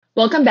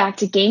Welcome back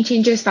to Game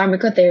Changers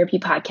Pharmacotherapy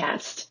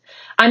Podcast.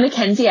 I'm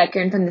Mackenzie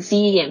Eckern from the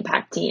CE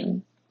Impact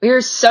team. We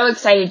are so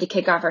excited to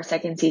kick off our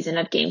second season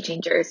of Game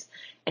Changers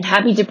and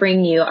happy to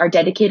bring you, our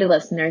dedicated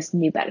listeners,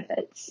 new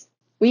benefits.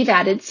 We've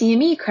added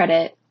CME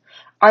credit.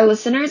 Our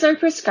listeners are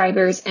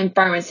prescribers and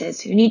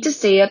pharmacists who need to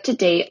stay up to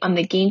date on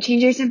the game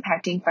changers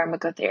impacting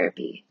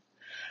pharmacotherapy.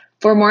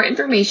 For more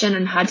information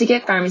on how to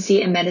get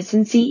pharmacy and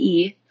medicine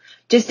CE,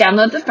 just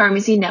download the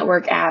Pharmacy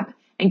Network app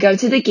and go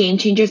to the Game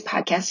Changers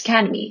Podcast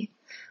Academy.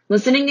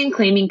 Listening and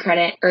claiming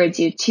credit earns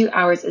you 2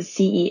 hours of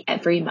CE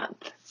every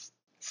month.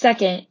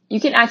 Second,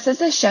 you can access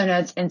the show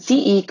notes and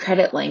CE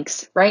credit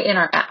links right in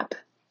our app.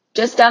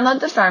 Just download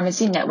the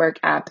Pharmacy Network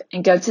app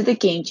and go to the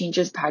Game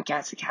Changers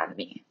Podcast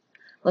Academy.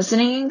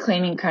 Listening and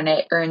claiming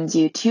credit earns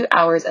you 2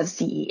 hours of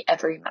CE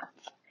every month.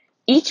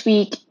 Each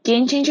week,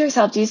 Game Changers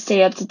helps you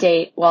stay up to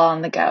date while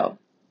on the go.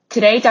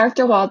 Today,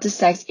 Dr. Wall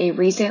dissects a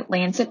recent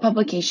Lancet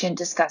publication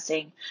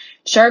discussing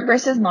short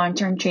versus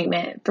long-term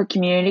treatment for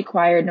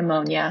community-acquired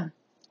pneumonia.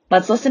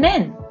 Let's listen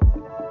in.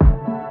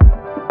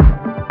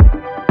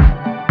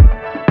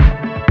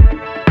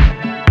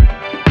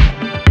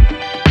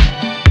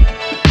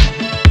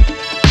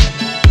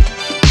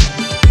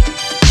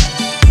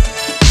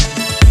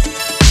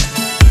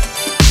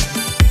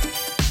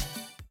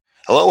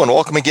 Hello and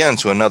welcome again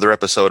to another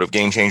episode of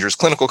Game Changers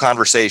Clinical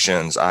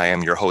Conversations. I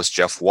am your host,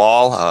 Jeff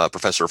Wall,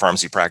 professor of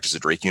pharmacy practice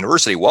at Drake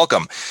University.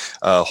 Welcome.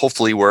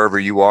 Hopefully wherever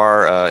you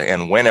are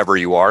and whenever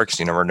you are, because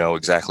you never know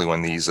exactly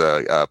when these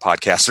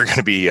podcasts are going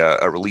to be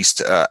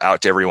released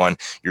out to everyone,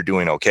 you're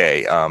doing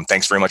okay.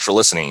 Thanks very much for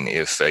listening.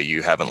 If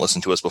you haven't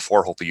listened to us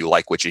before, hopefully you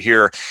like what you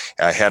hear.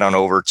 Head on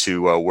over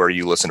to where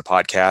you listen to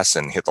podcasts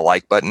and hit the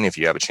like button if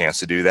you have a chance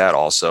to do that.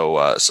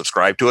 Also,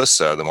 subscribe to us.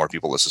 The more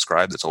people that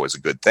subscribe, that's always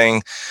a good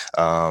thing.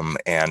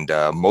 And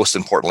most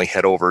importantly,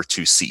 head over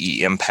to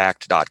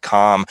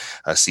ceimpact.com.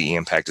 CE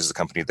Impact is the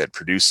company that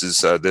produces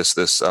this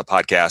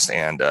podcast,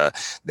 and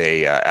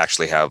they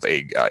actually have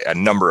a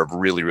number of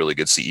really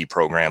good CE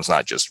programs,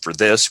 not just for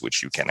this,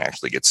 which you can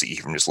actually get CE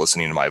from just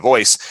listening to my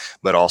voice,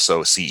 but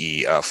also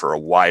CE for a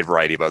wide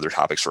variety of other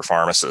topics for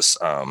pharmacists.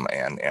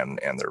 And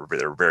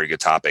they're very good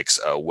topics,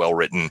 well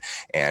written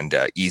and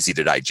easy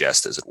to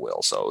digest, as it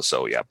will.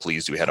 So yeah,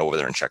 please do head over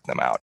there and check them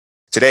out.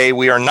 Today,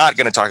 we are not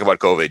going to talk about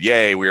COVID.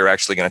 Yay, we are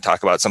actually going to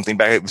talk about something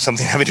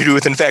having to do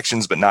with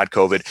infections, but not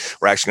COVID.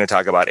 We're actually going to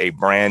talk about a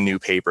brand new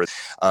paper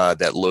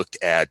that looked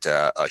at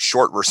a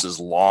short versus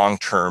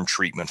long-term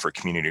treatment for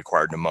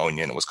community-acquired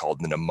pneumonia, and it was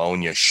called the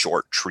Pneumonia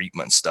Short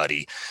Treatment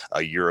Study,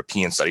 a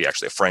European study,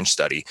 actually a French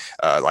study,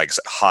 like I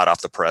said, hot off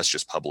the press,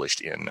 just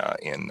published in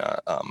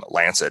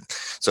Lancet.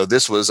 So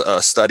this was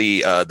a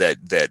study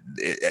that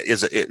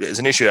is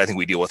an issue that I think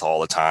we deal with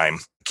all the time.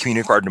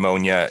 Community-acquired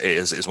pneumonia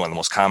is one of the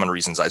most common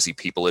reasons I see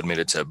people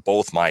admitted to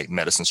both my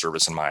medicine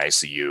service and my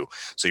ICU.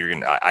 So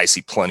I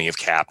see plenty of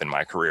CAP in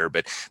my career,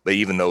 but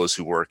even those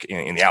who work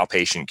in the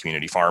outpatient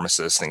community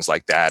pharmacists, things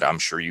like that, I'm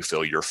sure you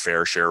fill your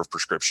fair share of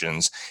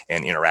prescriptions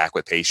and interact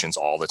with patients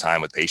all the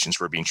time with patients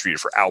who are being treated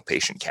for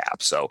outpatient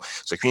CAP. So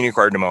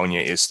community-acquired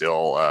pneumonia is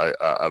still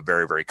a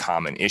very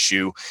common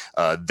issue.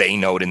 They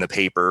note in the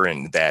paper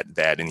and that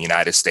in the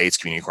United States,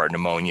 community-acquired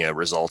pneumonia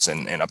results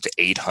in up to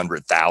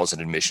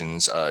 800,000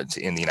 admissions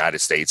in the United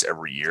States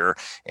every year,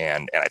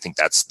 and I think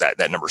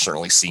that number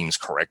certainly seems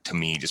correct to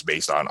me, just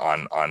based on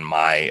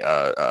my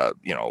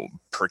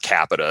per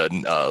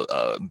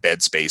capita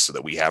bed space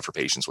that we have for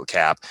patients with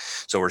CAP.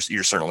 So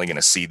you're certainly going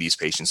to see these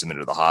patients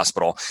admitted to the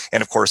hospital,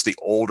 and of course, the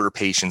older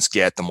patients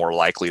get, the more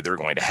likely they're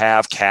going to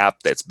have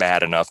CAP that's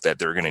bad enough that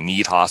they're going to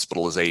need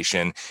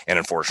hospitalization, and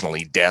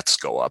unfortunately, deaths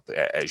go up,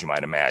 as you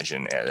might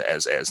imagine,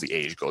 as the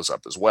age goes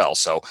up as well.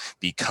 So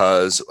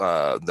because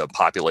the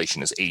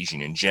population is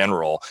aging in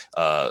general,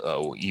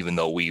 even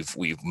though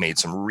we've made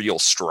some real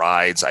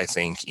strides, I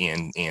think,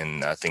 in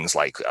things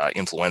like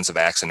influenza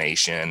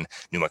vaccination,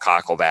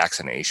 pneumococcal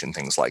vaccination,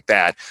 things like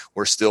that,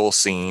 we're still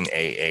seeing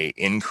a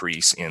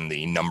increase in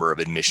the number of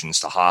admissions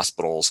to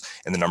hospitals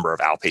and the number of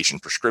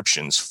outpatient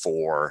prescriptions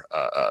for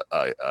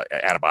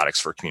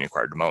antibiotics for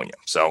community-acquired pneumonia.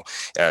 So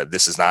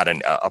this is not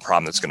a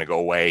problem that's going to go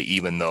away.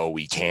 Even though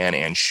we can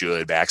and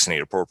should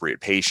vaccinate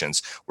appropriate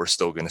patients, we're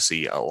still going to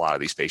see a lot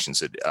of these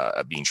patients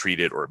being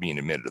treated or being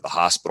admitted to the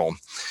hospital.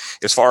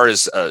 As far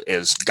as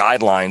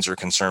guidelines are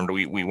concerned,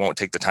 we won't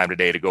take the time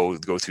today to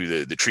go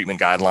through the treatment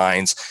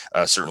guidelines.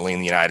 Certainly in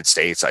the United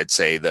States, I'd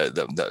say some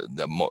of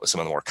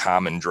the more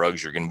common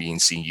drugs you're going to be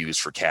seeing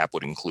used for CAP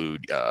would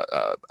include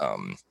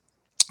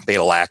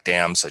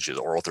beta-lactams, such as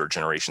oral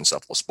third-generation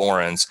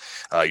cephalosporins.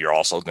 You're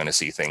also going to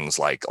see things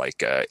like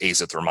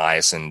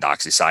azithromycin,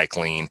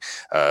 doxycycline.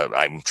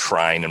 I'm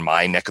trying in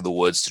my neck of the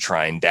woods to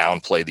try and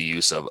downplay the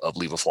use of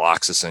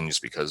levofloxacin,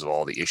 just because of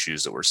all the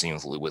issues that we're seeing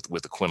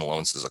with the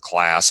quinolones as a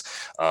class.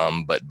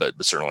 But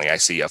certainly I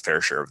see a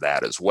fair share of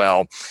that as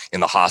well. In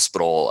the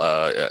hospital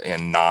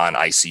in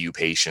non-ICU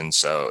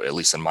patients, at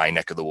least in my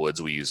neck of the woods,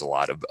 we use a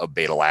lot of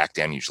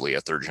beta-lactam, usually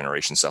a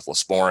third-generation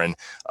cephalosporin,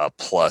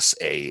 plus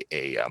a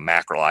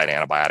macrolide macrolide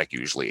antibiotic,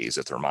 usually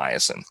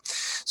azithromycin.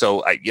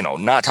 So,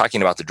 not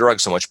talking about the drug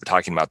so much, but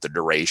talking about the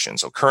duration.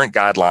 So current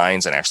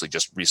guidelines, and actually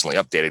just recently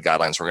updated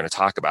guidelines we're going to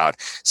talk about,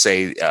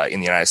 say in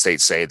the United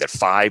States, say that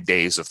 5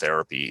 days of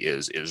therapy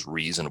is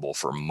reasonable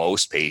for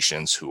most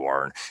patients who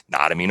are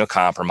not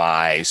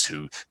immunocompromised,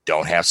 who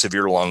don't have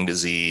severe lung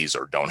disease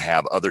or don't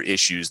have other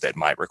issues that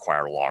might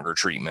require longer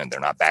treatment. They're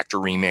not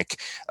bacteremic.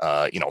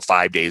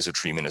 5 days of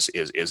treatment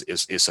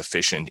is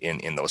sufficient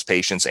in those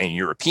patients. And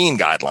European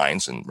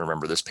guidelines, and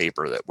remember this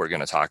paper that we're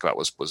going to talk about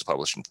was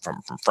published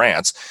from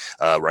France,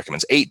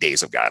 recommends 8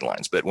 days of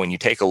guidelines. But when you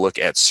take a look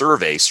at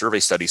survey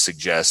studies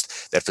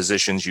suggest that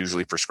physicians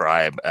usually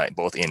prescribe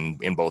both in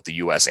both the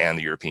U.S. and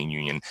the European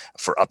Union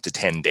for up to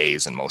 10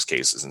 days in most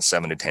cases, and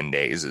 7 to 10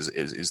 days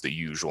is the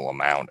usual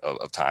amount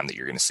of time that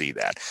you're going to see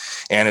that.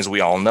 And as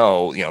we all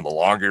know, the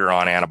longer you're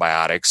on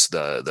antibiotics,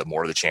 the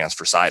more the chance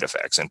for side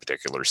effects, in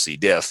particular C.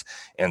 diff.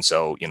 And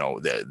so,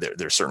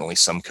 there's certainly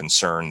some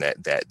concern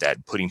that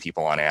putting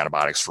people on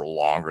antibiotics for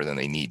longer than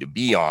they need to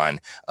be on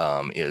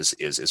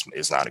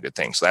is not a good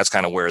thing. So that's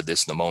kind of where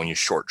this pneumonia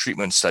short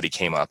treatment study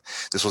came up.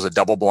 This was a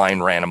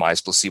double-blind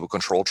randomized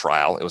placebo-controlled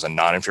trial. It was a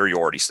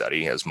non-inferiority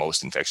study, as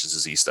most infectious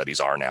disease studies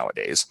are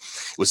nowadays.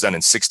 It was done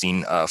in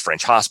 16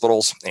 French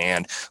hospitals.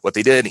 And what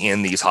they did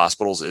in these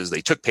hospitals is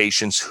they took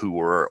patients who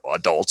were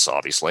adults,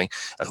 obviously,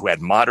 who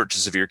had moderate to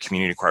severe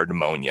community-acquired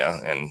pneumonia,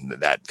 and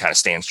that kind of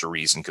stands to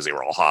reason because they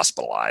were all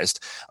hospitalized.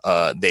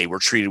 They were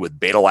treated with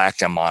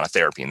beta-lactam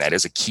monotherapy, and that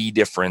is a key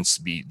difference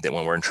that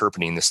when we're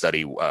interpreting the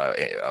study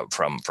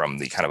from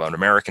the kind of an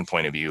American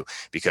point of view,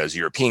 because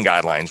European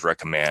guidelines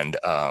recommend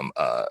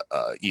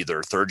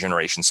either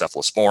third-generation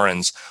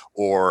cephalosporins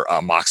or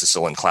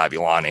amoxicillin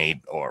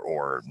clavulanate,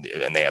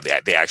 and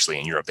they actually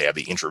in Europe they have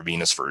the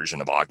intravenous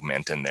version of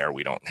Augmentin there.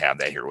 We don't have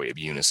that here. We have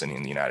Unison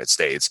in the United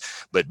States,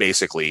 but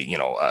basically,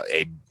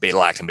 a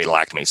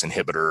beta-lactamase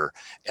inhibitor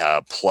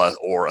plus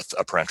or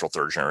a parenteral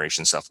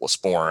third-generation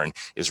cephalosporin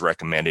is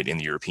recommended in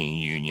the European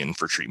Union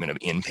for treatment of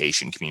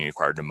inpatient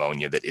community-acquired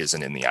pneumonia that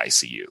isn't in the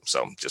ICU.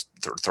 So just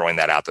throwing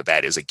that out,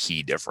 that is a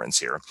key difference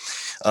here.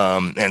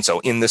 And so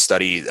in this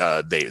study,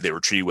 they were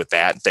treated with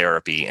that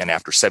therapy, and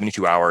after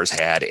 72 hours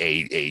had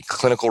a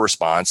clinical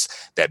response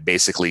that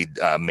basically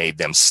made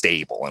them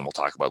stable. And we'll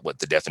talk about what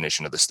the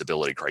definition of the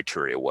stability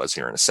criteria was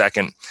here in a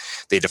second.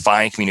 They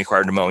define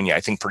community-acquired pneumonia,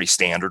 I think, pretty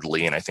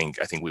standardly, and I think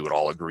we would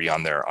all agree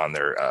on their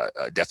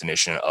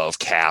definition of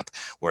CAP,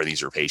 where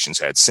these are patients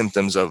who had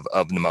symptoms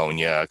of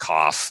pneumonia,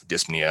 cough,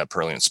 dyspnea,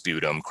 purulent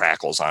sputum,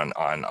 crackles on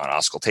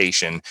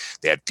auscultation.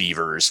 They had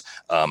fevers,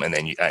 and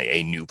then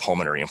a new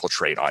pulmonary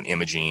infiltrate on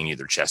imaging,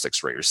 either chest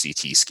X-ray or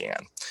CT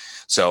scan.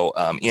 So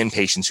in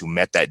patients who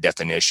met that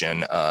definition,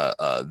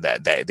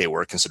 that they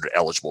were considered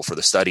eligible for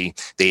the study,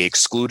 they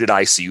excluded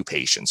ICU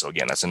patients. So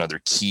again, that's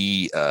another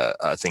key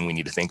thing we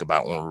need to think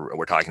about when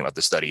we're talking about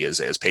the study is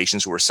as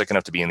patients who are sick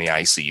enough to be in the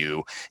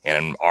ICU,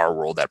 and in our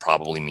world, that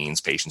probably means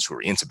patients who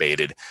are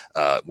intubated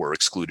were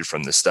excluded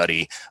from the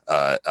study.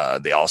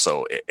 They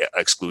also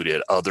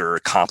excluded other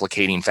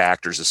complicating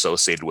factors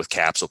associated with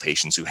CAP, so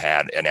patients who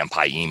had an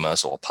empyema,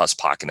 so a pus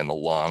pocket in the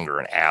lung or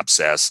an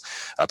abscess,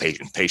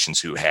 patients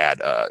who had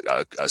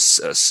a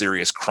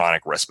serious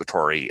chronic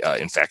respiratory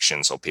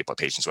infection, so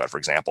patients who had, for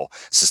example,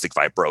 cystic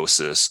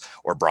fibrosis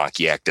or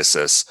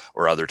bronchiectasis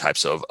or other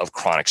types of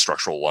chronic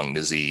structural lung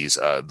disease.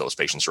 Those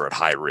patients are at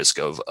high risk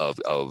of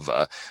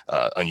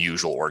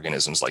unusual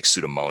organisms like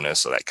Pseudomonas,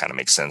 so that kind of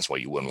makes sense why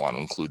you wouldn't want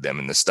to include them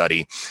in the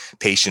study.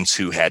 Patients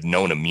who had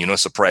known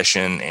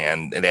immunosuppression,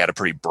 and they had a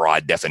pretty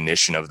broad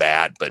definition of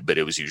that, but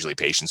it was usually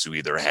patients who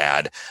either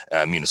had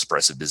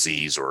immunosuppressive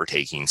disease or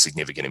taking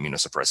significant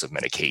immunosuppressive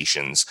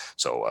medications,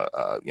 so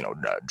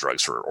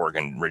drugs for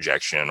organ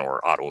rejection or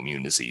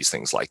autoimmune disease,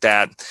 things like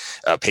that.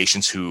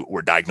 Patients who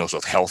were diagnosed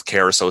with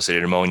healthcare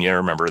associated pneumonia.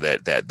 Remember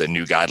that the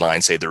new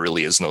guidelines say there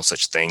really is no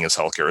such thing as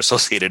healthcare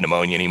associated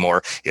pneumonia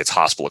anymore. It's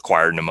hospital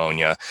acquired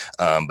pneumonia,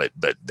 but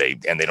they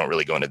don't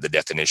really go into the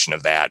definition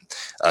of that.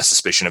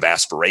 Suspicion of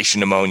aspiration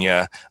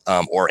pneumonia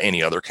or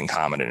any other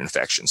concomitant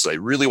infection. So they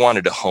really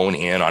wanted to hone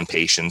in on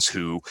patients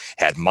who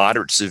had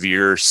moderate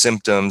severe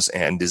symptoms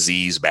and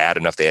disease bad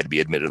enough they had to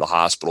be admitted to the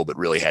hospital, but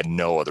really had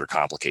no other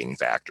complicating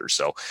factors.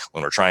 So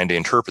when we're trying to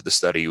interpret the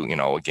study,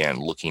 again,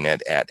 looking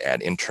at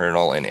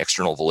internal and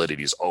external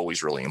validity is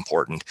always really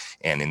important.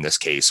 And in this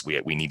case,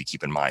 we need to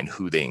keep in mind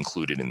who they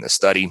included in the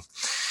study.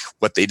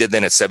 What they did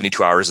then at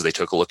 72 hours is they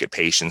took a look at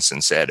patients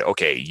and said,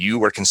 okay, you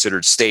were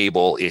considered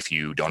stable if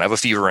you don't have a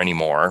fever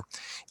anymore,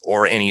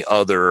 or any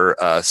other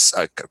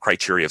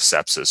criteria of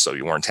sepsis. So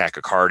you weren't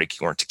tachycardic,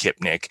 you weren't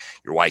tachypnic,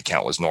 your white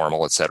count was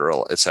normal, et cetera,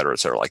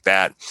 like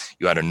that.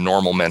 You had a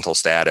normal mental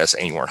status,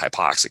 and you weren't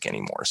hypoxic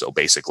anymore. So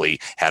basically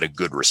had a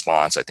good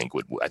response. I think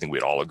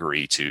we'd all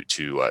agree to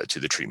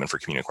the treatment for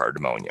community-acquired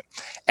pneumonia.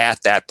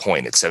 At that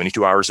point, at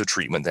 72 hours of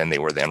treatment, then they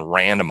were then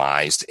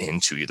randomized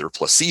into either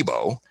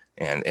placebo,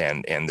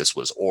 And this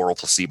was oral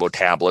placebo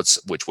tablets,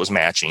 which was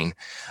matching,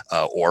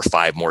 or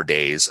 5 more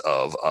days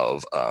of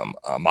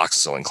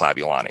amoxicillin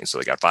clavulanate. So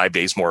they got 5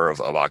 days more of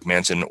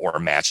Augmentin or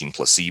matching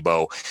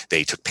placebo.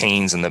 They took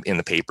pains in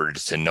the paper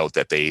to note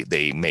that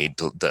they made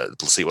the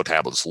placebo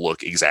tablets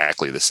look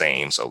exactly the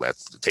same. So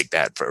take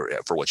that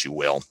for what you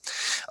will.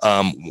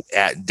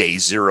 At day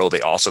 0,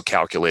 they also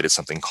calculated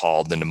something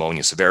called the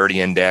Pneumonia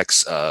Severity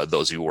Index.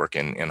 Those who work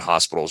in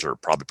hospitals are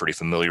probably pretty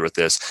familiar with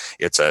this.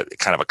 It's a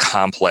kind of a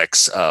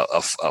complex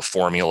a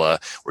formula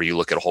where you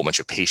look at a whole bunch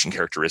of patient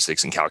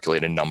characteristics and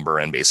calculate a number,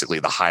 and basically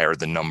the higher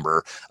the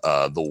number,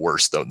 the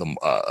worse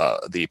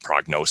the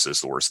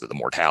prognosis, the worse the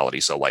mortality.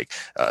 So like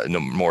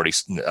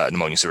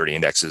pneumonia severity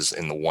indexes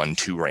in the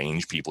 1-2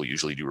 range, people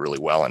usually do really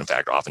well, and in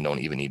fact often don't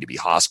even need to be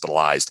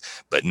hospitalized.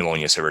 But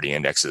pneumonia severity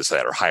indexes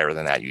that are higher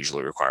than that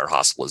usually require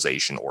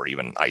hospitalization or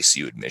even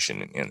ICU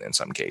admission in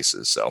some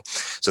cases. So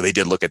they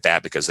did look at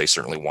that because they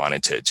certainly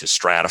wanted to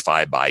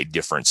stratify by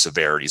different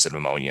severities of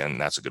pneumonia, and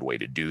that's a good way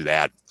to do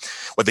that.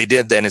 What they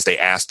did then is they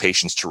asked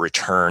patients to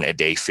return at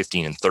day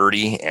 15 and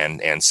 30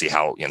 and see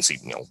how,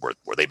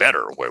 were they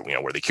better,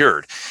 were they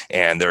cured?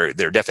 And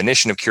their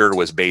definition of cured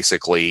was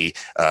basically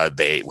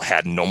they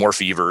had no more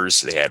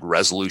fevers, they had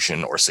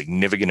resolution or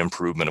significant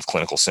improvement of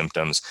clinical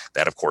symptoms.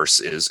 That of course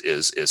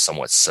is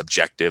somewhat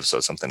subjective, so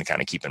it's something to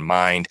kind of keep in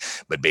mind.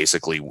 But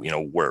basically,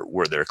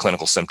 were there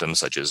clinical symptoms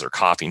such as their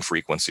coughing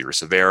frequency or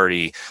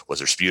severity? Was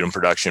their sputum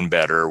production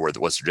better?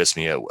 Was their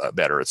dyspnea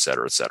better, et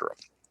cetera, et cetera?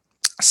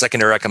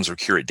 Secondary outcomes were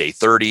cured at day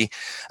 30,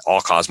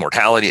 all-cause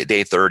mortality at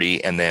day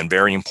 30, and then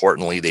very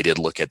importantly, they did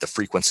look at the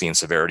frequency and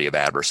severity of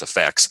adverse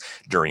effects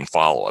during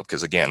follow-up,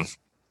 because again,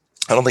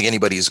 I don't think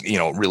anybody's,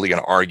 really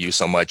going to argue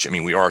so much. I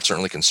mean, we are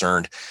certainly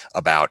concerned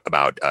about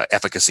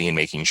efficacy and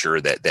making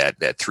sure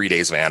that 3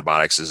 days of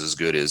antibiotics is as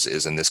good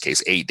as in this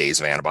case 8 days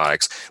of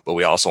antibiotics. But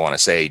we also want to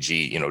say,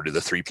 do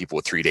the 3 people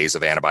with 3 days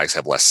of antibiotics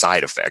have less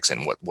side effects,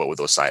 and what would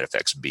those side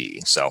effects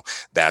be? So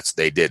that's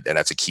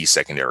a key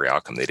secondary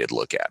outcome they did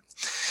look at.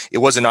 It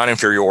was a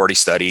non-inferiority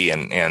study,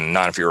 and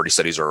non-inferiority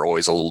studies are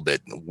always a little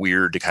bit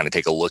weird to kind of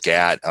take a look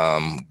at.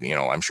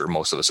 I'm sure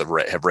most of us have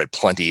read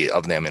plenty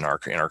of them in our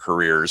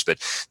careers, but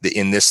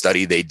in this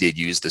study, they did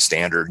use the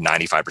standard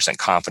 95%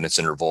 confidence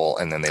interval,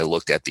 and then they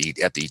looked at the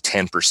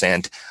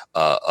 10%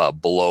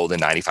 below the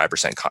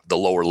 95%, the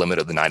lower limit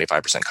of the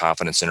 95%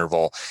 confidence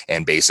interval,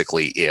 and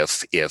basically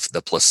if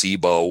the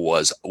placebo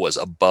was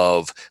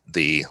above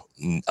the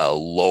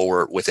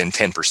lower, within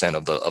 10%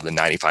 of the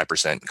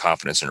 95%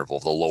 confidence interval,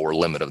 the lower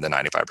limit of the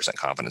 95%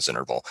 confidence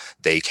interval,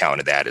 they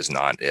counted that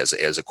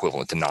as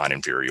equivalent to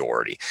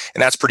non-inferiority,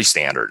 and that's pretty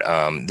standard.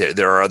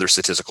 There are other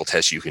statistical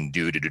tests you can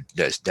do to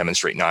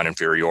demonstrate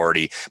non-inferiority,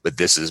 but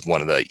this is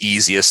one of the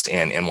easiest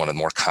and one of the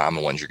more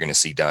common ones you're going to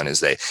see done.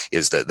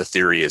 The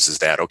theory is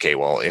that, okay,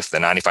 well, if the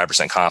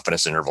 95%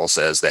 confidence interval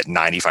says that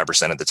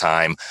 95% of the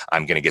time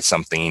I'm going to get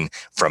something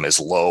from as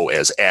low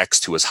as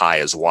X to as high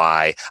as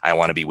Y, I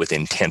want to be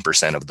within 10%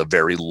 of the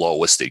very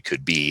lowest it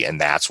could be, and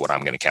that's what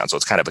I'm going to count. So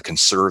it's kind of a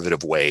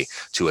conservative way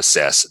to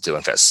assess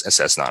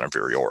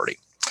non-inferiority.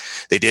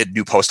 They did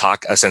do post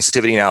hoc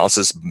sensitivity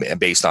analysis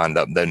based on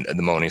the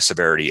pneumonia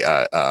severity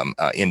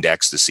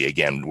index to see,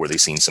 again, were they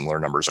seeing similar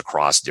numbers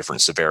across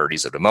different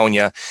severities of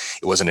pneumonia.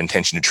 It was an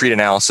intention to treat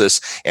analysis,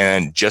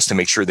 and just to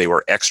make sure they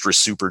were extra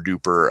super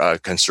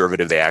duper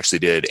conservative, they actually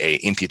did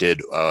a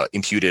imputed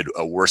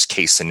worst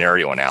case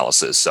scenario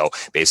analysis. So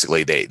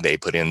basically, they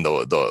put in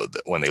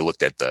when they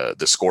looked at the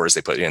scores,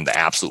 they put in the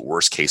absolute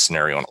worst case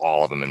scenario on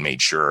all of them and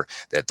made sure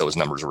that those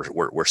numbers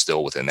were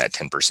still within that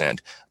 10%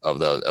 of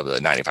the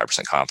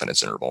 95%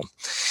 confidence interval.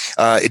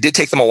 It did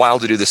take them a while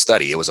to do the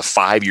study. It was a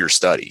 5-year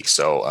study,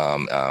 so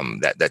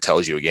that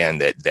tells you again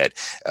that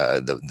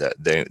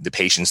the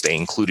patients they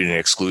included and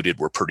excluded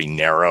were pretty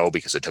narrow,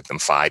 because it took them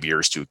 5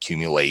 years to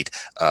accumulate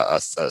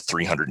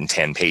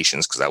 310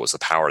 patients, because that was the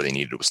power they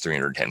needed. It was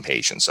 310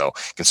 patients. So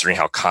considering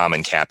how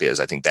common CAP is,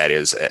 I think that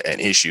is an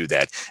issue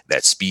that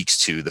speaks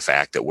to the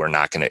fact that we're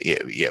not going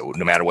to,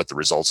 no matter what the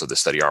results of the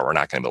study are, we're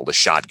not going to be able to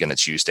shotgun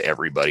its use to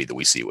everybody that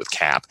we see with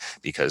CAP,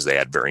 because they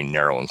had very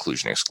narrow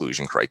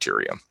inclusion-exclusion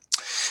criteria.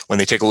 When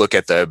they take a look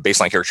at the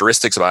baseline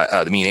characteristics,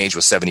 about the mean age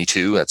was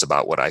 72. That's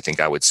about what I think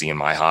I would see in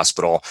my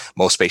hospital.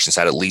 Most patients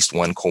had at least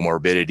one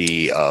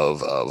comorbidity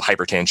of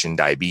hypertension,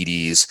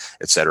 diabetes,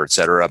 et cetera, et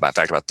cetera. In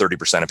fact, about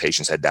 30% of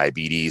patients had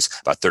diabetes.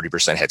 About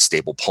 30% had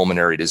stable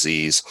pulmonary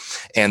disease.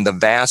 And the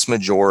vast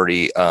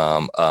majority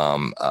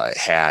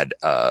had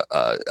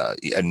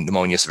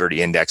pneumonia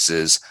severity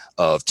indexes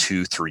of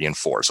 2, 3, and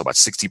 4. So about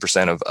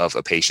 60%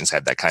 of patients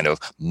had that kind of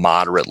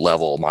moderate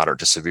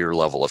to severe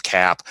level of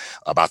CAP.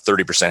 About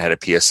 30% had had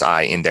a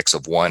PSI index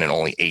of 1 and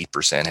only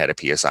 8% had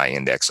a PSI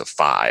index of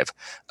 5,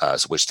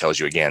 which tells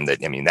you again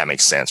that, I mean, that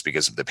makes sense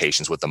because the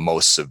patients with the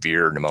most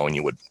severe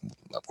pneumonia would,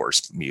 of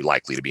course, be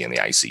likely to be in the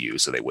ICU,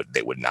 so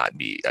they would not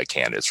be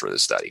candidates for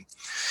this study.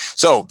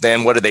 So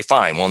then what did they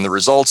find? Well, in the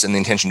results in the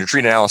intention to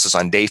treat analysis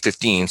on day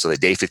 15, so the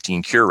day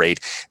 15 cure rate,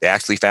 they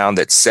actually found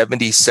that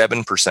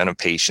 77% of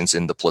patients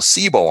in the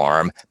placebo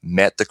arm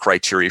met the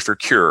criteria for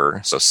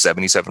cure. So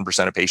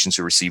 77% of patients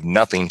who received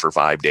nothing for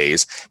 5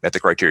 days met the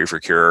criteria for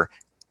cure,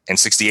 and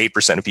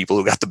 68% of people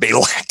who got the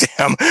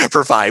beta-lactam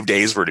for 5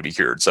 days were to be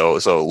cured. So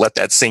let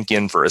that sink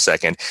in for a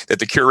second, that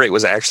the cure rate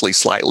was actually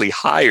slightly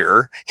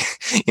higher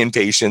in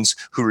patients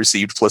who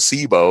received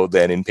placebo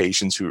than in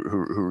patients who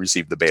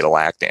received the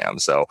beta-lactam.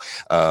 So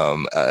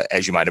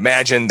as you might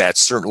imagine, that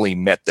certainly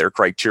met their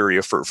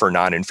criteria for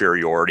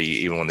non-inferiority,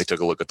 even when they took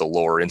a look at the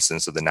lower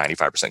instance of the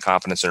 95%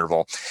 confidence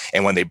interval.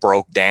 And when they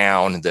broke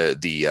down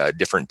the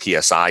different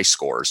PSI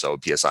scores, so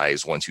PSI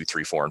is 1, 2,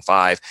 3, 4, and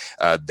 5,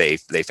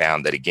 they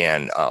found that,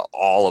 again,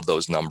 all of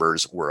those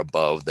numbers were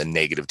above the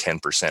negative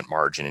 10%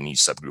 margin in each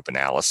subgroup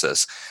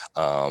analysis.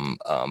 And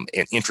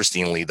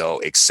interestingly, though,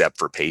 except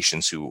for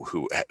patients who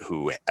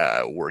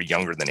were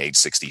younger than age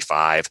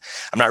 65,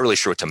 I'm not really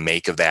sure what to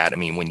make of that. I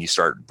mean, when you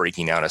start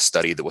breaking down a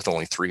study that with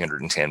only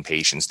 310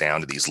 patients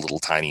down to these little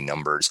tiny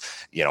numbers,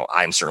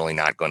 I'm certainly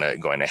not going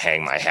to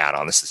hang my hat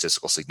on the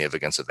statistical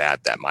significance of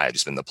that. That might have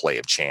just been the play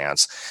of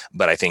chance.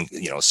 But I think,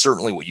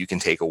 certainly what you can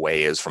take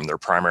away is from their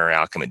primary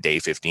outcome at day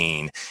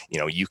 15,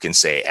 you can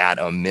say at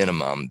a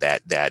minimum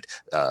that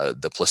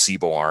the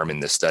placebo arm in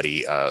this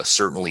study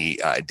certainly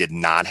did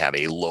not have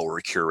a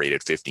lower cure rate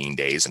at 15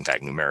 days. In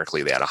fact,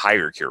 numerically, they had a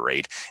higher cure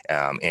rate.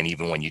 And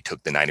even when you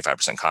took the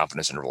 95%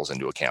 confidence intervals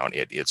into account,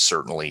 it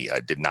certainly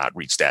did not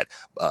reach that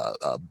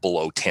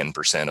below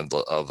 10%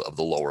 of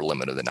the lower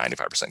limit of the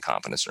 95%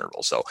 confidence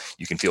interval. So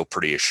you can feel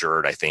pretty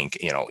assured, I think,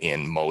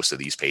 in most of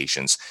these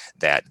patients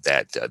that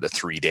the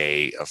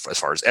 3-day, as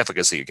far as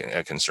efficacy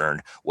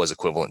concerned, was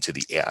equivalent to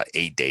the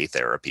 8-day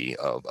therapy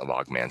of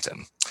Augmentin.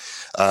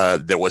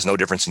 There was no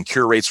difference in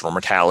cure rates or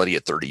mortality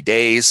at 30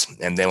 days.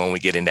 And then when we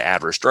get into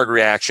adverse drug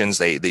reactions,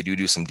 they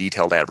do some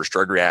detailed adverse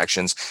drug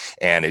reactions.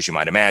 And as you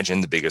might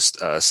imagine, the biggest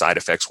side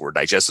effects were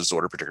digestive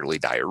disorder, particularly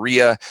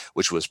diarrhea,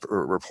 which was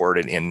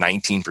reported in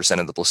 19%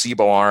 of the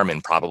placebo arm,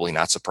 and probably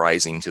not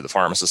surprising to the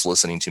pharmacist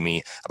listening to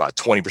me, about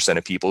 20%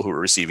 of people who were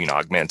receiving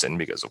Augmentin,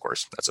 because of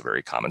course that's a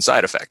very common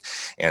side effect.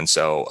 And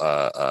so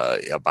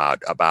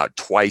about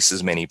twice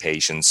as many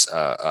patients,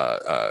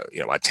 about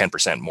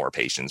 10% more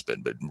patients, but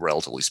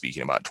relatively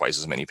speaking, about twice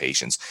as many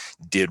patients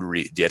did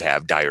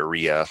have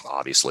diarrhea,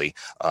 obviously,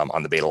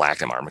 on the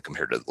beta-lactam arm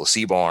compared to the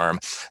placebo arm.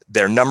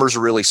 Their numbers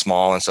are really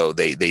small, and so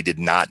they did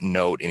not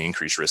note an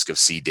increased risk of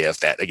C. diff.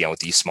 That, again, with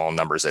these small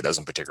numbers, that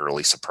doesn't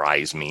particularly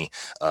surprise me.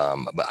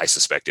 But I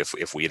suspect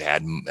if we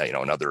had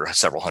another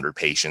several hundred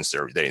patients,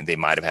 they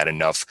might have had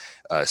enough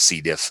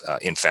C. diff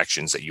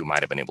infections that you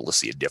might have been able to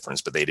see a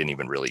difference. But they didn't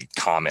even really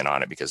comment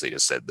on it because they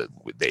just said that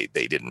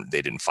they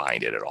didn't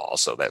find it at all.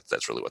 So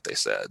that's really what they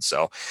said.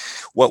 So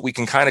what we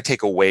can kind of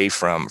take away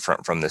from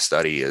this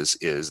study is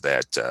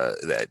that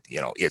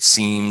it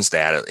seems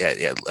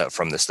that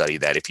from the study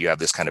that if you have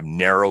this kind of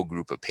narrow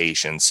group of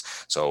patients,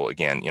 so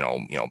again,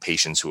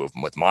 patients who have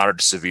with moderate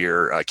to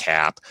severe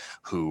CAP,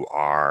 who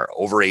are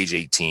over age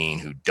 18,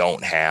 who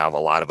don't have a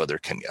lot of other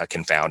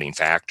confounding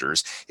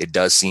factors, it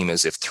does seem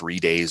as if 3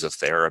 days of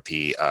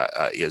therapy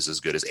is as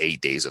good as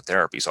 8 days of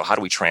therapy. So how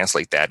do we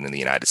translate that into the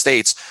United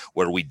States,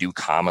 where we do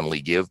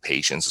commonly give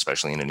patients,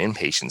 especially in an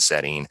inpatient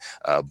setting,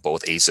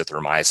 both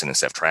azithromycin and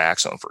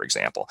ceftriaxone, for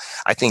example?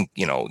 I think,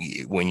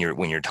 when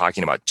you're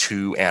talking about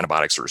 2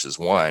 antibiotics versus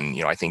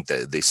 1, I think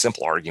the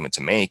simple argument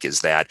to make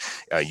is that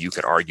you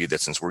could argue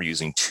that since we're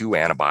using 2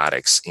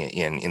 antibiotics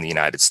in the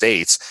United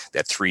States,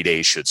 that 3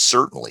 days should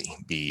certainly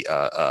be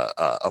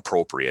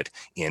appropriate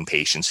in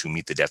patients who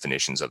meet the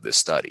definitions of this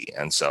study.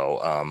 And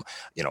so,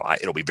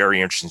 it'll be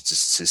very interesting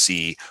to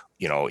see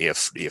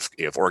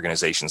if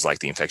organizations like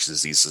the Infectious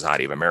Disease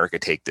Society of America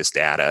take this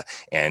data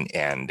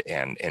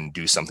and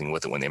do something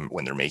with it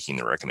when they're making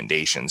their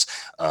recommendations.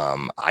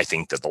 I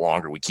think that the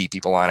longer we keep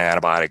people on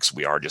antibiotics,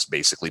 we are just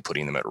basically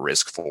putting them at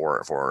risk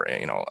for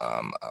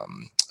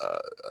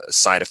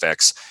side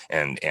effects,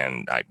 and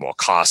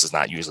cost is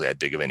not usually that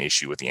big of an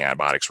issue with the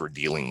antibiotics we're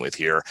dealing with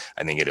here.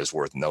 I think it is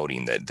worth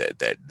noting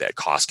that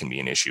cost can be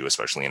an issue,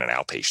 especially in an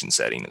outpatient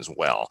setting as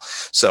well.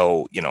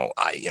 So,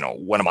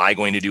 what am I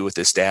going to do with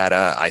this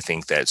data? I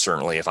think that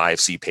certainly if I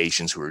see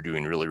patients who are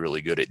doing really,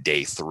 really good at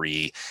day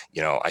 3,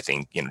 I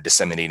think,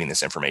 disseminating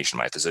this information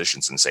to my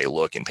physicians and say,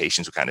 look, in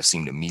patients who kind of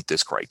seem to meet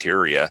this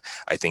criteria,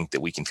 I think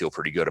that we can feel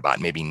pretty good about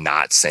maybe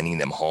not sending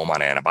them home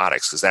on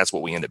antibiotics, because that's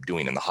what we end up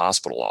doing in the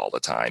hospital all the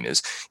time. time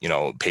is,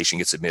 patient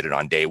gets admitted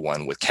on day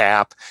one with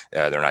CAP.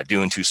 They're not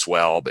doing too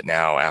swell, but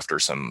now after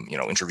some,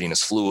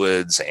 intravenous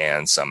fluids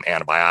and some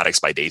antibiotics,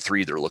 by day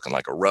 3, they're looking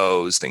like a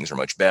rose. Things are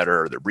much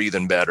better. They're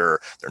breathing better.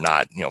 They're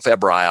not,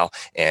 febrile.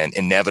 And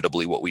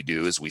inevitably what we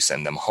do is we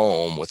send them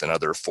home with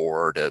another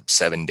 4 to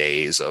 7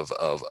 days of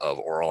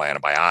oral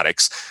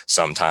antibiotics,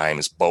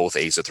 sometimes both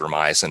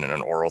azithromycin and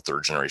an oral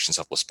third generation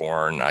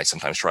cephalosporin. I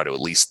sometimes try to at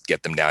least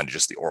get them down to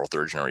just the oral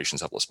third generation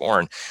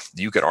cephalosporin.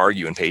 You could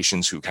argue in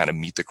patients who kind of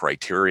meet the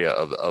criteria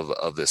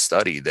of this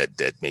study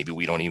that maybe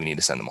we don't even need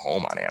to send them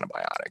home on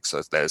antibiotics.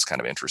 So that is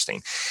kind of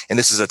interesting. And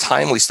this is a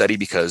timely study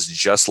because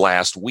just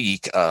last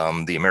week,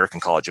 the American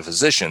College of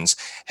Physicians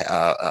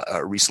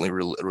recently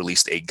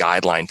released a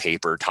guideline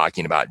paper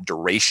talking about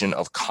duration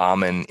of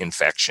common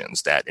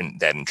infections that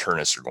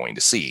internists are going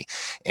to see.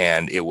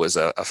 And it was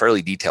a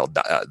fairly detailed,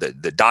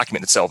 the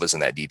document itself isn't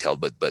that detailed,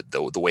 but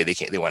the way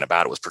they went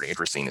about it was pretty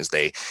interesting. Is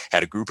they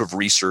had a group of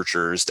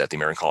researchers that the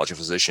American College of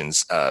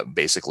Physicians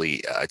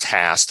basically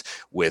tasked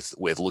with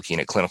looking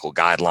at clinical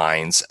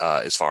guidelines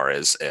as far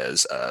as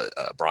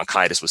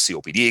bronchitis with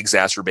COPD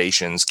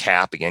exacerbations,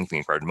 CAP, again,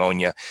 community-acquired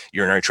pneumonia,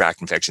 urinary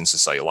tract infections, and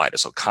cellulitis.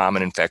 So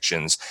common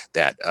infections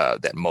that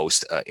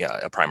most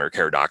primary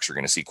care docs are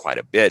going to see quite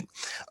a bit.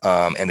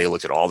 And they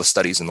looked at all the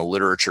studies in the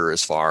literature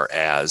as far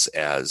as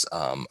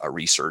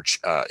research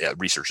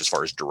as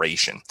far as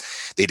duration.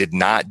 They did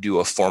not do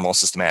a formal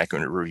systematic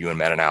review and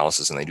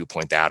meta-analysis, and they do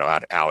point that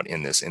out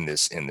in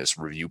this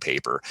review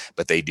paper.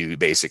 But they do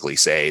basically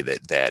say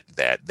that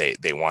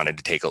they wanted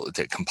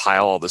to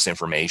compile all this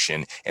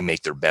information and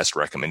make their best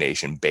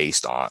recommendation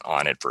based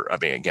on it for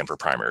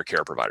primary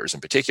care providers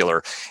in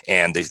particular.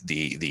 And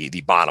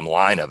the bottom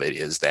line of it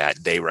is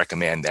that they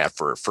recommend that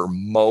for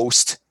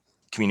most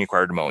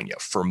community-acquired pneumonia,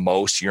 for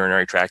most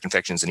urinary tract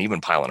infections and even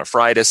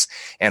pyelonephritis,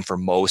 and for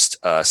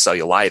most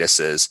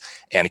cellulitis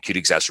and acute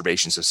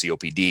exacerbations of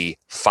COPD,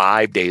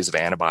 5 days of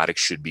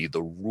antibiotics should be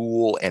the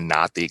rule and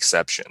not the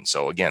exception.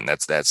 So again,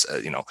 that's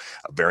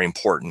very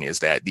important, is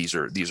that these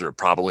are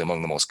probably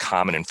among the most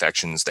common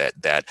infections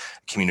that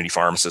community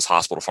pharmacists,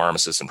 hospital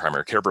pharmacists, and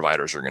primary care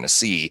providers are going to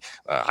see.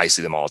 I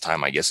see them all the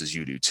time, I guess, as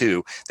you do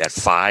too. That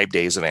 5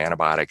 days of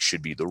antibiotics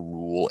should be the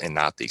rule and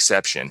not the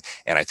exception.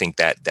 And I think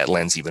that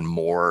lends even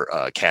more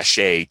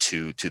cachet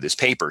to this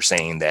paper,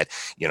 saying that,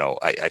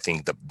 I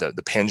think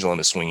the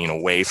pendulum is swinging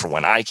away from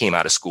when I came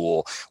out of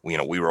school. We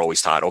were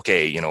always taught,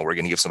 okay, we're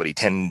going to give somebody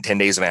 10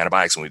 days of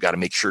antibiotics, and we've got to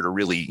make sure to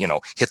really,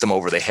 hit them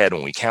over the head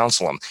when we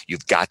counsel them.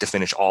 You've got to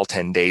finish all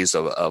 10 days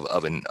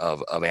of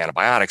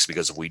antibiotics,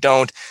 because if we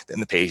don't, then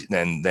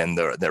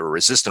the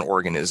resistant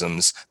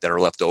organisms that are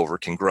left over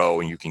can grow,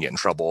 and you can get in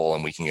trouble,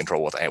 and we can get in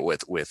trouble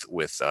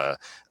with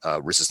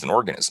resistant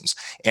organisms.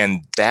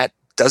 And that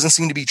doesn't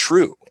seem to be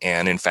true.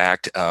 And in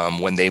fact,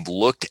 when they've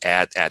looked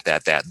at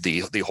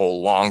the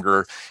whole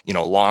longer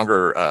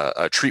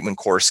treatment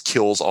course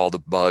kills all the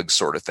bugs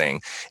sort of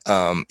thing,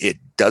 it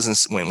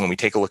doesn't, when we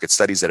take a look at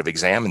studies that have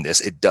examined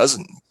this, it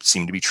doesn't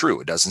seem to be true.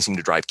 It doesn't seem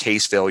to drive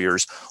case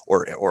failures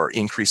or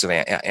increase of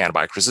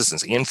antibiotic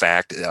resistance. In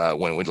fact,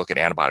 when we look at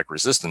antibiotic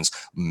resistance,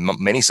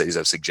 many studies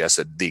have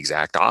suggested the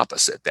exact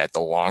opposite, that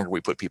the longer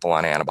we put people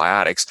on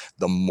antibiotics,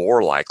 the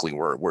more likely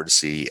we're to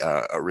see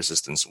a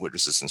resistance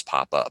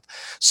pop up.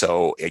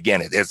 So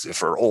again, it's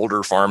for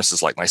older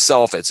pharmacists like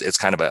myself, it's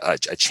kind of a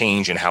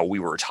change in how we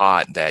were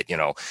taught, that,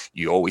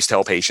 you always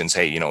tell patients,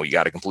 hey, you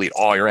got to complete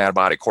all your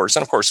antibiotic course.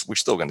 And of course, we're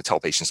still going to tell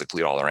patients to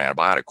complete all their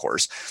antibiotic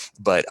course.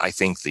 But I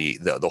think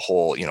the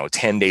whole,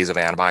 10 days of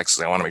antibiotics,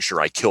 I want to make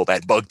sure I kill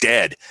that bug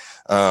dead,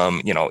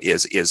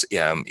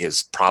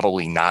 is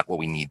probably not what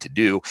we need to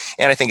do.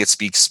 And I think it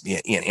speaks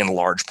in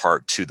large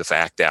part to the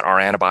fact that our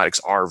antibiotics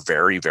are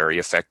very, very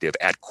effective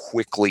at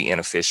quickly and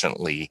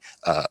efficiently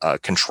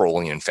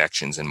controlling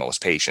infections in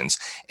most patients.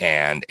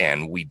 And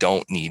we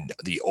don't need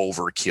the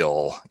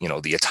overkill,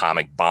 the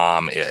atomic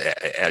bomb,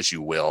 as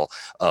you will,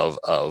 of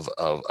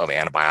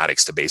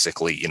antibiotics to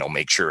basically,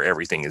 make sure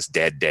everything is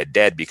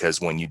dead,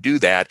 because when you do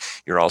that,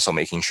 you're also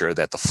making sure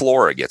that the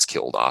flora gets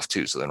killed off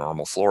too. So the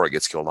normal flora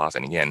gets killed off.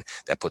 And again,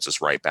 that puts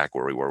us right back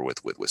where we were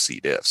with C.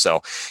 diff.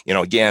 So,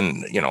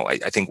 again,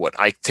 I think what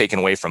I've taken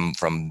away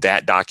from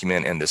that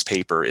document and this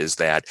paper is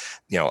that,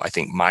 I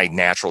think my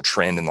natural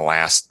trend in the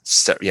last,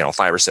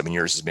 5 or 7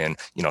 years has been,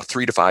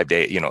 3 to 5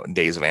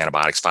 days of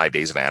antibiotics. 5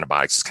 days of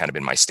antibiotics has kind of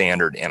been my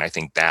standard. And I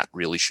think that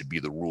really should be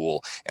the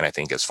rule. And I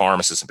think as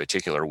pharmacists in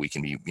particular, we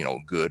can be,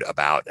 good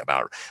about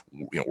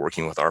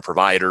working with our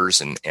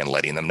providers and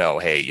letting them know,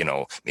 hey,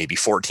 maybe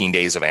 14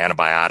 days of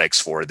antibiotics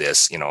for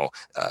this,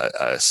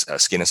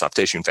 skin and soft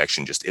tissue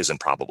infection just isn't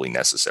probably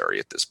necessary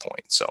at this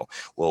point. So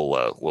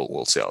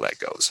we'll see how that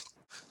goes.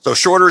 So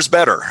shorter is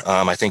better,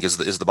 I think is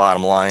the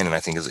bottom line, and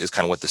I think is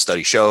kind of what the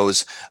study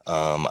shows.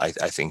 I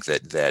think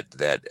that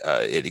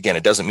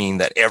it doesn't mean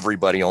that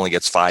everybody only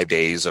gets 5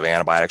 days of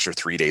antibiotics or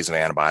 3 days of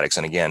antibiotics.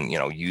 And again,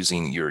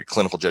 using your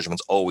clinical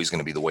judgment is always going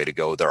to be the way to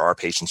go. There are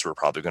patients who are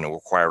probably going to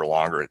require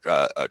longer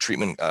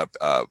treatment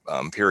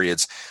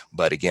periods,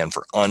 but again,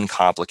 for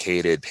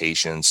uncomplicated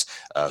patients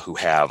who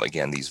have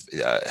these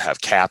have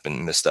CAP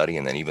in this study,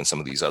 and then even some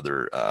of these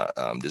other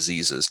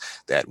diseases,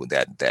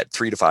 that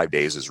 3 to 5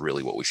 days is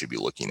really what we should be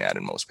looking at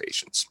in most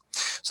patients.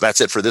 So that's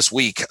it for this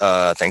week.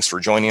 Thanks for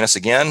joining us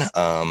again.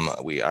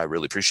 I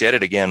really appreciate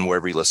it. Again,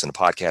 wherever you listen to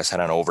podcasts, head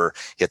on over,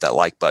 hit that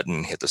like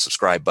button, hit the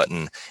subscribe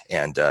button,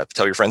 and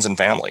tell your friends and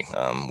family.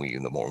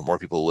 The more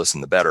people who listen,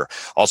 the better.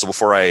 Also,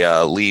 before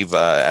I leave,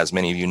 as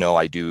many of you know,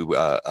 I do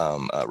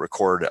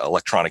record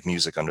electronic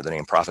music under the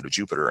name Prophet of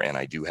Jupiter, and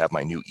I do have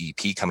my new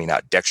EP coming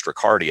out,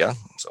 Dextrocardia,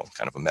 so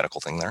kind of a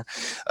medical thing there,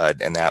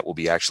 and that will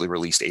be actually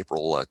released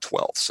April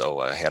 12th. So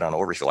head on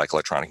over if you like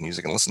electronic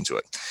music and listen to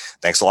it.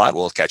 Thanks a lot.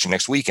 We'll catch you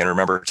next week. And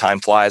remember,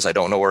 time flies. I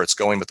don't know where it's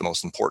going, but the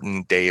most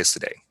important day is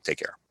today. Take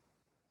care.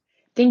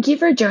 Thank you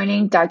for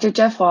joining Dr.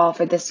 Jeff Wall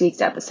for this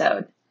week's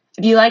episode.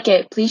 If you like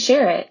it, please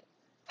share it.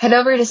 Head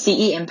over to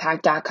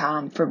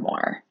ceimpact.com for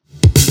more.